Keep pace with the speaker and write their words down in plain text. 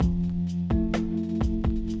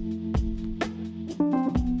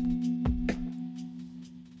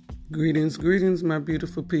Greetings, my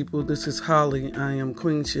beautiful people. This is Holly. I am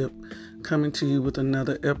Queenship, coming to you with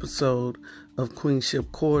another episode of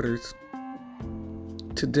Queenship Quarters.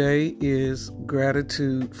 Today is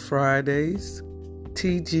Gratitude Fridays,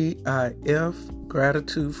 TGIF,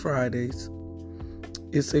 Gratitude Fridays.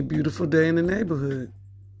 It's a beautiful day in the neighborhood,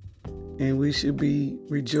 and we should be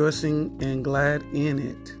rejoicing and glad in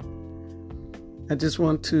it. I just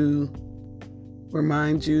want to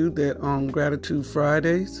remind you that on Gratitude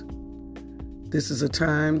Fridays, this is a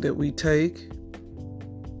time that we take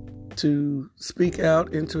to speak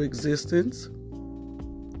out into existence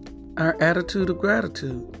our attitude of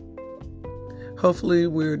gratitude. Hopefully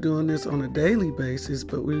we're doing this on a daily basis,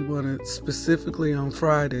 but we want to specifically on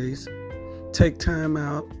Fridays take time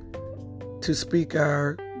out to speak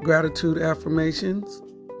our gratitude affirmations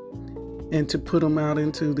and to put them out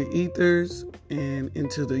into the ethers and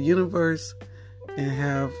into the universe and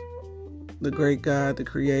have the great God, the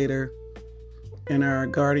Creator, and our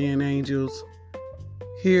guardian angels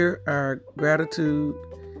hear our gratitude,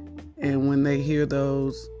 and when they hear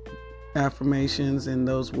those affirmations and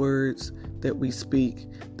those words that we speak,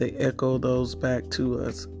 they echo those back to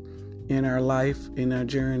us in our life, in our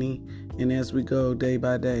journey, and as we go day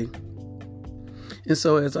by day. And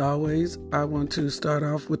so, as always, I want to start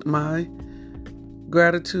off with my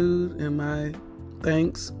gratitude and my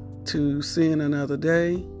thanks to seeing another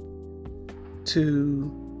day,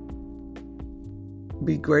 to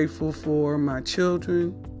be grateful for my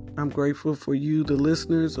children. I'm grateful for you, the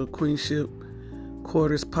listeners of Queenship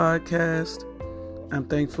Quarters podcast. I'm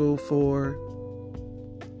thankful for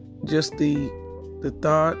just the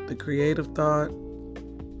thought, the creative thought.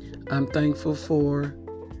 I'm thankful for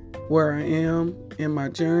where I am in my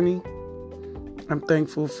journey. I'm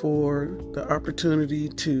thankful for the opportunity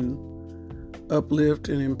to uplift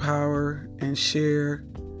and empower and share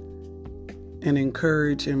and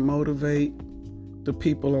encourage and motivate the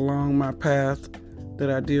people along my path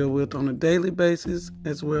that I deal with on a daily basis,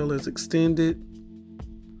 as well as extended,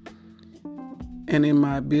 and in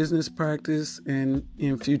my business practice and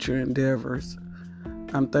in future endeavors.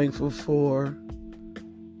 I'm thankful for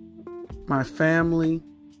my family,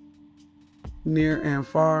 near and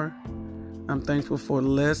far. I'm thankful for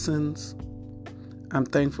lessons. I'm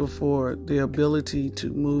thankful for the ability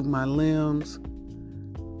to move my limbs.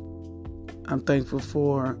 I'm thankful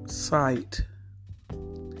for sight.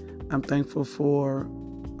 I'm thankful for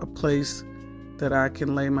a place that I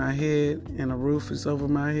can lay my head and a roof is over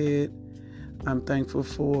my head. I'm thankful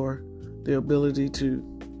for the ability to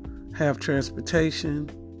have transportation.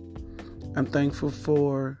 I'm thankful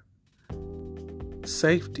for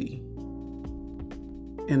safety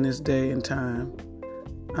in this day and time.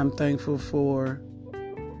 I'm thankful for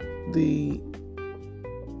the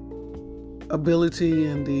ability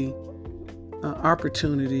and the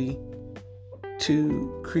opportunity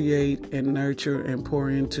to create and nurture and pour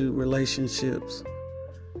into relationships.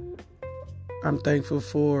 I'm thankful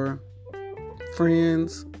for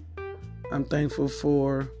friends. I'm thankful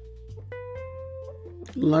for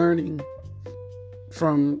learning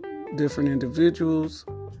from different individuals.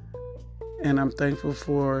 And I'm thankful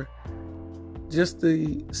for just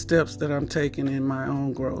the steps that I'm taking in my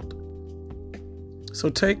own growth. So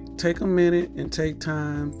take a minute and take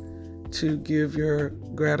time to give your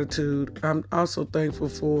gratitude. I'm also thankful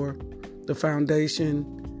for the foundation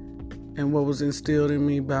and what was instilled in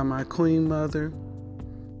me by my queen mother.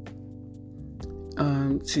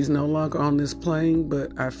 She's no longer on this plane,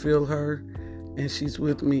 but I feel her and she's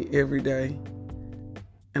with me every day.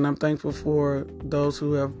 And I'm thankful for those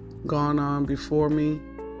who have gone on before me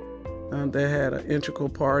that had an integral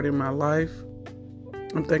part in my life.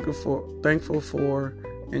 I'm thankful for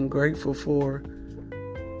and grateful for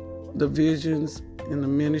the visions in the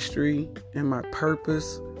ministry and my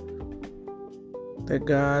purpose that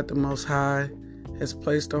God, the Most High, has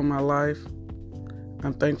placed on my life.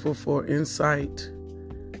 I'm thankful for insight.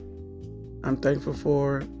 I'm thankful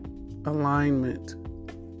for alignment.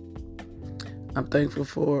 I'm thankful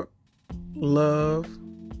for love,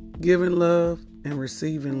 giving love and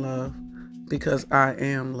receiving love, because I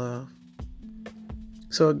am love.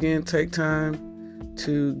 So again, take time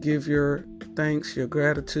to give your thanks, your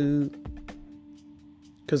gratitude,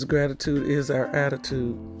 because gratitude is our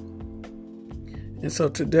attitude. And so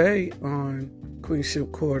today on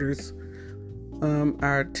Queenship Quarters,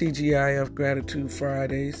 our TGIF Gratitude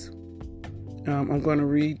Fridays, I'm going to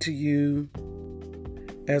read to you,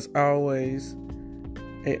 as always,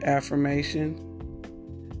 a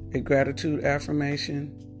gratitude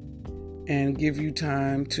affirmation, and give you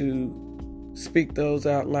time to speak those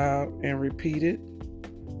out loud and repeat it.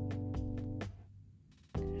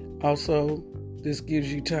 Also, This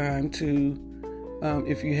gives you time to,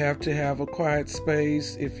 if you have to have a quiet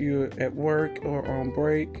space, if you're at work or on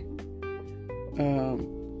break,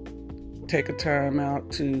 take a time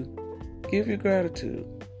out to give your gratitude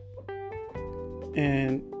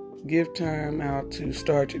and give time out to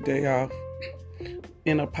start your day off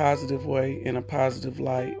in a positive way, in a positive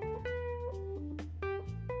light,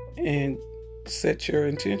 and set your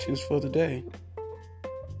intentions for the day.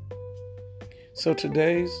 So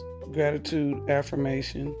today's gratitude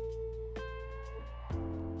affirmation,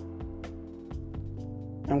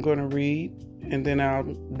 I'm going to read and then I'll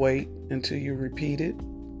wait until you repeat it,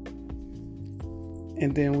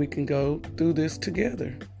 and then we can go through this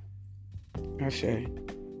together. Ashe.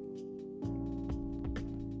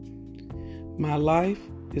 My life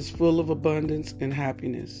is full of abundance and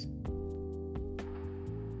happiness.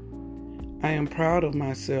 I am proud of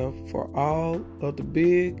myself for all of the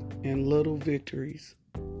big and little victories.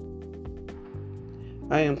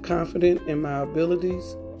 I am confident in my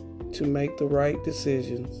abilities to make the right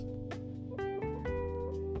decisions.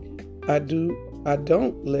 I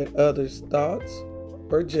don't let others' thoughts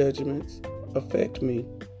or judgments affect me.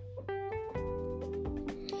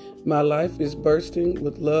 My life is bursting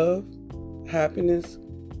with love, happiness,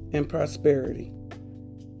 and prosperity.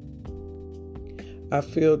 I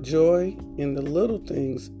feel joy in the little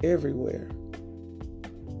things everywhere.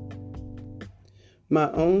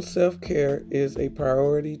 My own self-care is a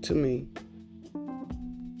priority to me.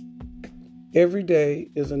 Every day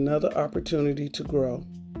is another opportunity to grow.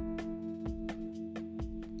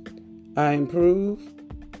 I improve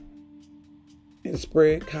and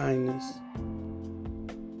spread kindness.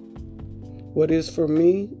 What is for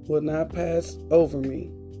me will not pass over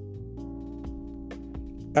me.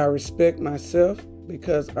 I respect myself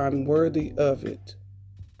because I'm worthy of it.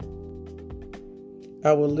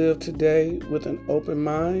 I will live today with an open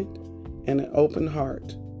mind and an open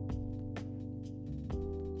heart.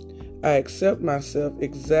 I accept myself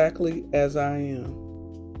exactly as I am.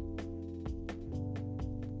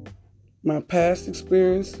 My past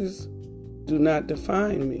experiences do not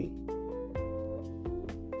define me.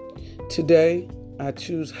 Today, I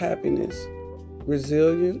choose happiness,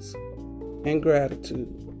 resilience, and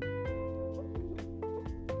gratitude.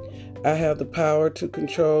 I have the power to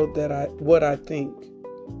control what I think,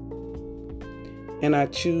 and I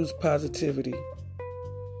choose positivity.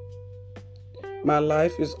 My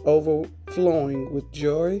life is overflowing with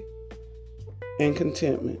joy and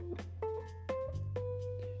contentment.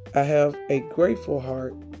 I have a grateful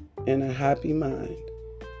heart and a happy mind.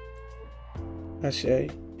 Ashe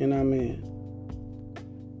and Amen.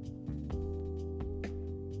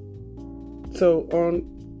 So on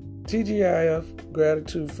TGIF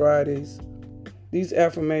Gratitude Fridays, these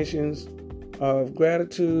affirmations of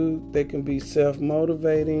gratitude, they can be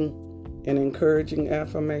self-motivating and encouraging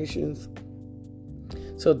affirmations.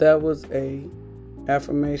 So that was a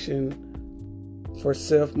affirmation for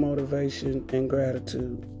self-motivation and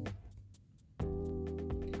gratitude.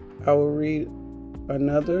 I will read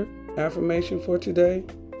another affirmation for today.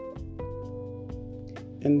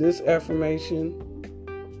 And this affirmation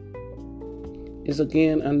is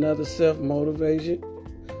again another self-motivation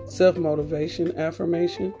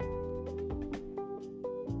affirmation.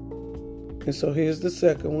 And so here's the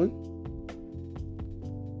second one.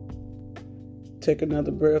 Take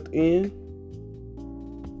another breath in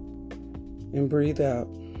and breathe out.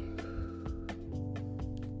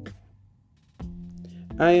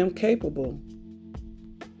 I am capable.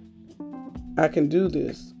 I can do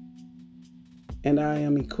this, and I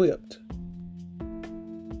am equipped.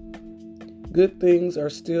 Good things are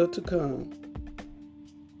still to come.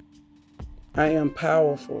 I am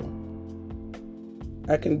powerful.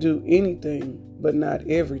 I can do anything, but not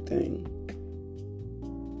everything.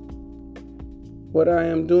 What I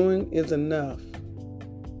am doing is enough.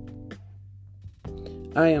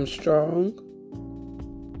 I am strong.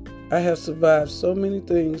 I have survived so many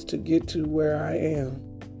things to get to where I am.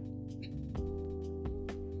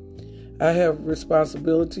 I have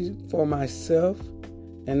responsibility for myself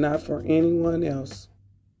and not for anyone else.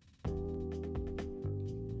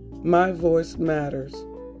 My voice matters.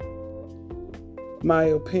 My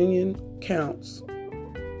opinion counts.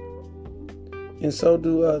 And so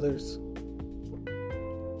do others.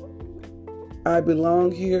 I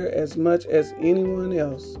belong here as much as anyone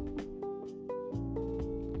else.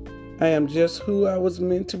 I am just who I was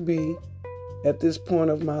meant to be at this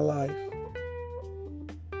point of my life.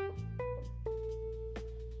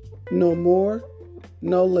 No more,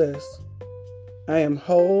 no less. I am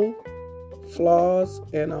whole, flaws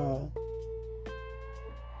and all.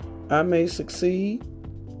 I may succeed,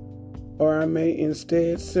 or I may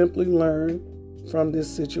instead simply learn from this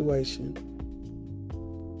situation.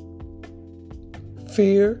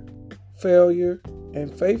 Fear, failure,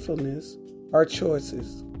 and faithfulness are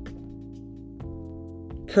choices.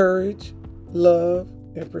 Courage, love,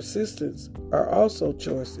 and persistence are also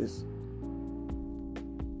choices.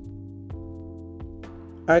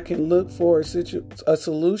 I can look for a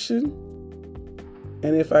solution,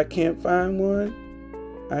 and if I can't find one,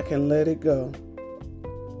 I can let it go.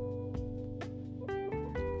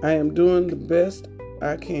 I am doing the best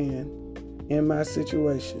I can in my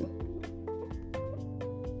situation.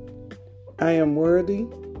 I am worthy.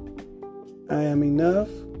 I am enough.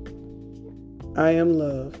 I am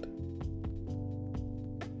loved.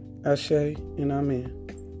 Ashe and Amen.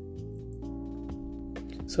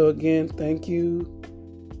 So again, thank you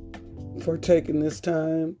for taking this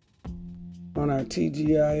time on our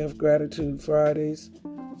TGIF Gratitude Fridays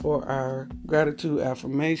for our gratitude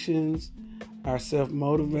affirmations, our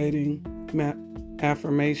self-motivating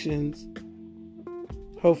affirmations.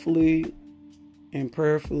 Hopefully and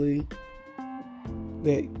prayerfully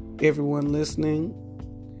that everyone listening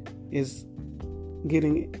is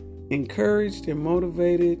getting encouraged and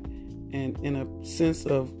motivated and in a sense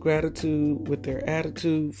of gratitude with their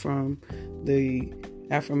attitude from the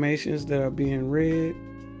affirmations that are being read.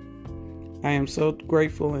 I am so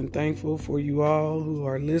grateful and thankful for you all who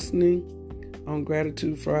are listening on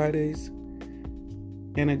Gratitude Fridays.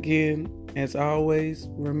 And again, as always,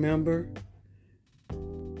 remember,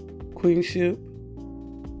 queenship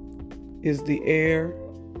is the air,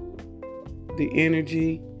 the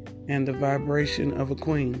energy, and the vibration of a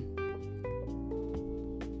queen.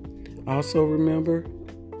 Also remember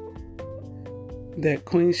that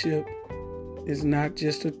queenship is not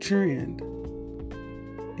just a trend.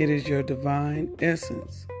 It is your divine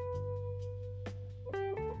essence.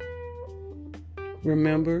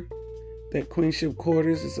 Remember that Queenship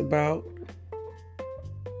Quarters is about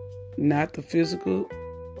not the physical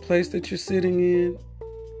place that you're sitting in.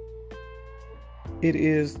 It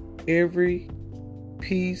is every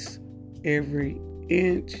piece, every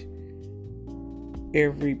inch,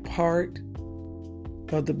 every part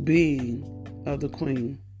of the being of the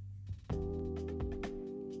Queen.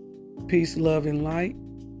 Peace, love, and light.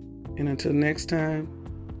 And until next time,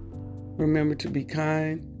 remember to be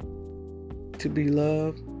kind, to be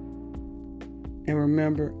loved, and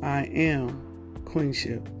remember, I am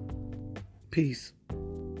Queenship. Peace.